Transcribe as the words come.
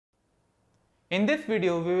In this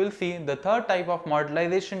video, we will see the third type of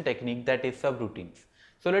modelization technique, that is subroutines.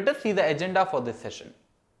 So let us see the agenda for this session.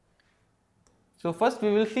 So first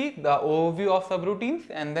we will see the overview of subroutines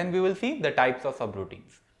and then we will see the types of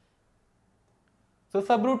subroutines. So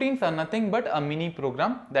subroutines are nothing but a mini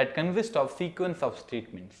program that consists of sequence of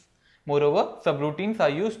statements. Moreover, subroutines are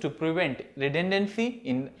used to prevent redundancy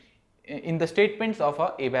in the statements of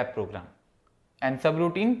a ABAP program. And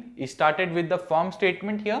subroutine is started with the form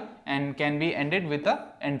statement here and can be ended with the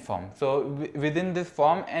end form. So within this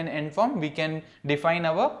form and end form, we can define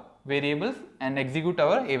our variables and execute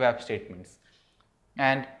our ABAP statements.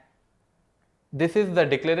 And this is the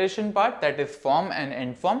declaration part, that is form and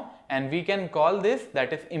end form, and we can call this,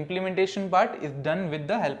 that is implementation part, is done with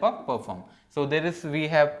the help of perform. So we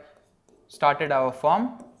have started our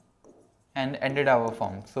form and ended our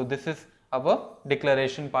form. So this is our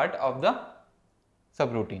declaration part of the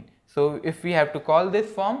subroutine. So if we have to call this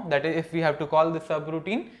form, that is if we have to call this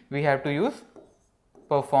subroutine, we have to use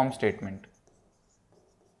perform statement.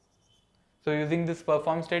 So using this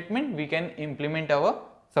perform statement, we can implement our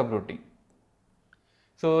subroutine.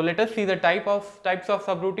 So let us see the types of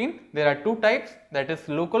subroutine. There are two types, that is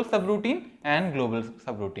local subroutine and global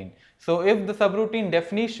subroutine. So if the subroutine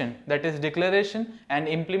definition, that is declaration, and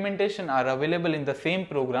implementation are available in the same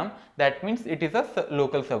program, that means it is a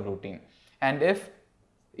local subroutine. And if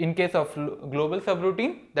in case of global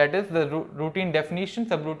subroutine, that is the routine definition,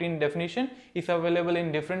 subroutine definition is available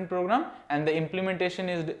in different program and the implementation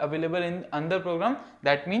is available in another program,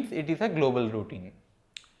 that means it is a global routine.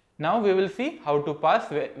 Now we will see how to pass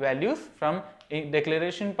values from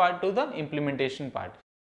declaration part to the implementation part.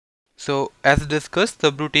 So as discussed,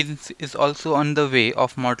 subroutines is also on the way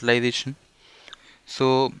of modelization.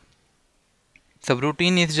 So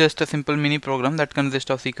subroutine is just a simple mini program that consists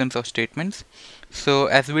of sequence of statements. So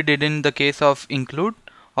as we did in the case of include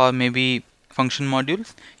or maybe function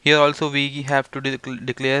modules, here also we have to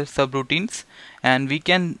declare subroutines, and we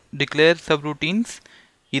can declare subroutines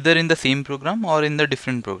either in the same program or in the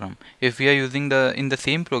different program. If we are using in the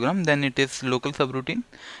same program, then it is local subroutine,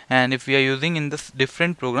 and if we are using in this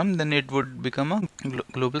different program, then it would become a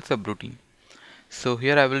global subroutine. So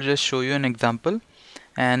here I will just show you an example,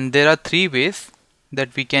 and there are three ways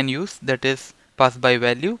that we can use, that is pass by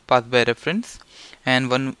value, pass by reference, and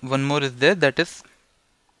one more is there, that is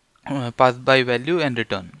pass by value and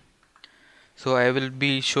return. So I will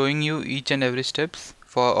be showing you each and every steps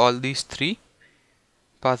for all these three.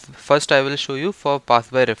 First I will show you for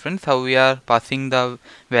pass by reference how we are passing the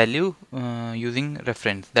value using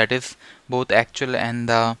reference, that is both actual and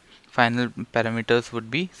the final parameters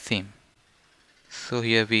would be same. So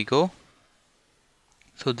here we go.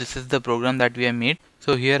 So this is the program that we have made.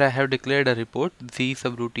 So here I have declared a report Z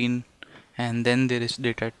subroutine, and then there is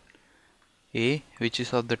data A which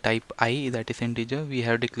is of the type I, that is integer. We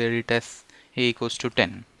have declared it as A equals to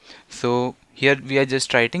 10. So here we are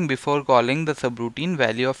just writing before calling the subroutine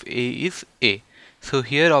value of A is A. So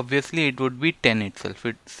here obviously it would be 10 itself,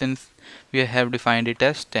 since we have defined it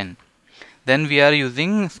as 10. Then we are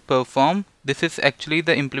using perform. This is actually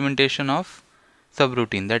the implementation of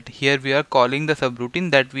subroutine, that here we are calling the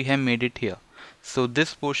subroutine that we have made it here. So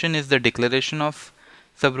this portion is the declaration of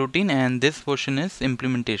subroutine and this portion is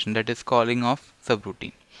implementation, that is calling of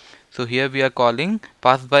subroutine. So here we are calling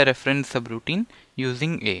pass by reference subroutine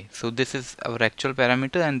using A. So this is our actual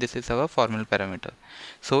parameter and this is our formal parameter.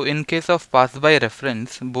 So in case of pass by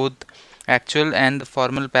reference, both actual and the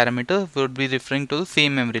formal parameter would be referring to the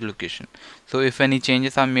same memory location. So if any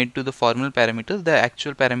changes are made to the formal parameters, the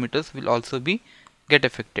actual parameters will also get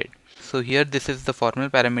affected. So here this is the formal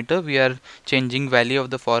parameter. We are changing value of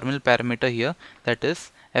the formal parameter here, that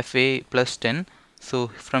is FA plus 10. So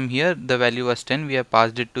from here the value was 10, we have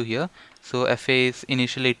passed it to here. So FA is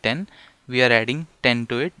initially 10, we are adding 10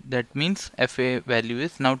 to it, that means FA value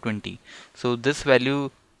is now 20. So this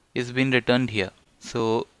value is been returned here.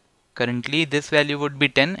 So currently this value would be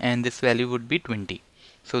 10 and this value would be 20.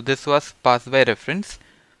 So this was passed by reference.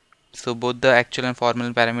 So both the actual and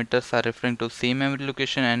formal parameters are referring to same memory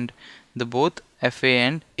location, and the both FA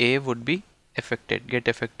and A would be get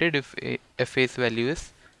affected if FA's value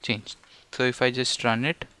is changed. So if I just run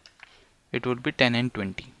it, it would be 10 and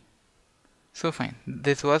 20. So fine,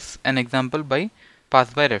 this was an example by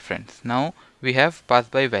pass by reference. Now we have pass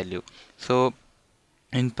by value. So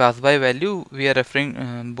in pass by value, we are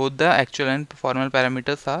referring both the actual and formal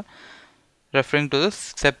parameters are referring to the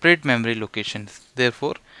separate memory locations.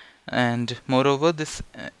 Therefore, and moreover, this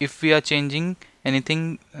if we are changing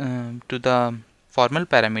anything to the formal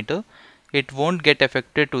parameter, it won't get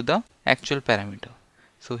affected to the actual parameter.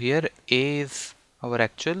 So here A is our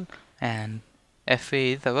actual and FA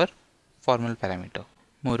is our formal parameter.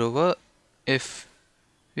 Moreover, if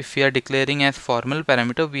we are declaring as formal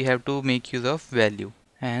parameter, we have to make use of value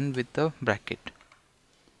and with the bracket.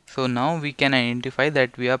 So now we can identify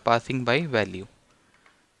that we are passing by value.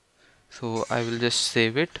 So I will just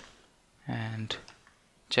save it and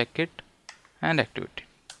check it and activate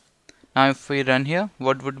it. Now if we run here,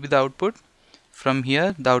 what would be the output? From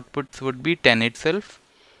here the outputs would be 10 itself.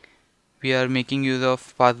 We are making use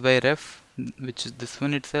of pass by ref, which is this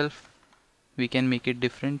one itself. We can make it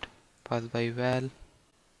different, pass by val,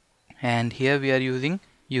 and here we are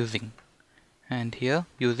using and here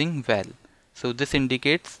using val. So this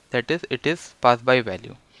indicates that it is pass by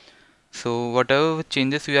value. So whatever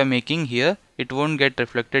changes we are making here, it won't get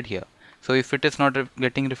reflected here. So if it is not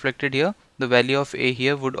getting reflected here, the value of a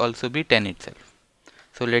here would also be 10 itself.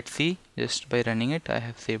 So let's see, just by running it. I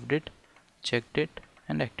have saved it, checked it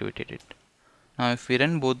and activated it. Now if we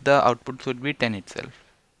run, both the outputs would be 10 itself.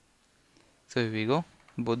 So here we go,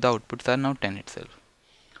 both the outputs are now 10 itself.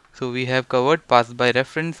 So we have covered pass by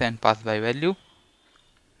reference and pass by value.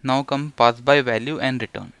 Now come pass by value and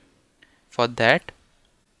return. For that,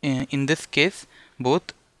 in this case,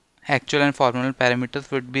 both actual and formal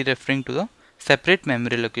parameters would be referring to the separate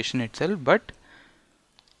memory location itself, but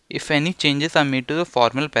if any changes are made to the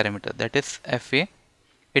formal parameter, that is FA,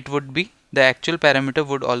 it would be the actual parameter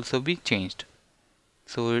would also be changed.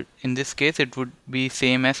 So in this case it would be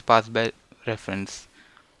same as pass by reference.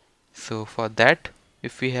 So for that,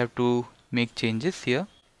 if we have to make changes here,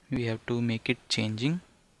 we have to make it changing.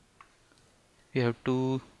 We have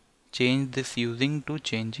to change this using to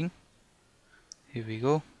changing. Here we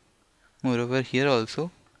go. Moreover, here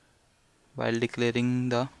also, while declaring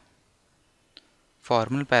the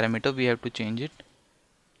formal parameter, we have to change it,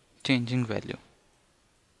 changing value.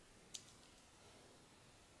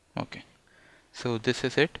 Okay, so this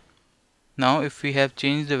is it. Now if we have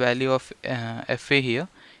changed the value of FA here,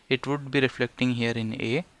 it would be reflecting here in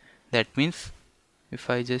A. That means if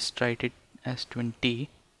I just write it as 20,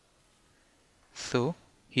 so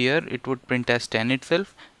here it would print as 10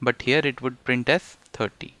 itself, but here it would print as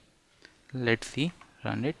 30. Let's see,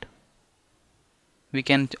 run it. We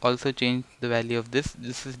can also change the value of this.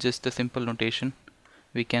 This is just a simple notation.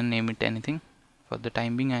 We can name it anything. For the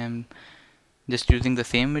time being, I am just using the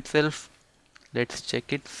same itself. Let's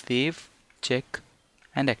check it, save, check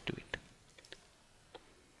and activate.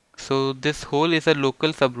 So this whole is a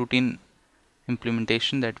local subroutine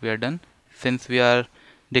implementation that we are done, since we are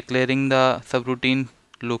declaring the subroutine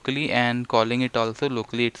locally and calling it also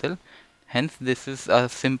locally itself. Hence this is a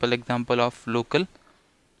simple example of local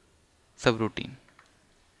subroutine.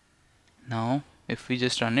 Now if we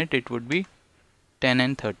just run it, it would be 10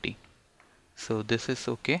 and 30. So this is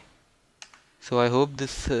okay. So I hope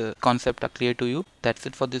this concept are clear to you. That's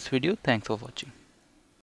it for this video. Thanks for watching.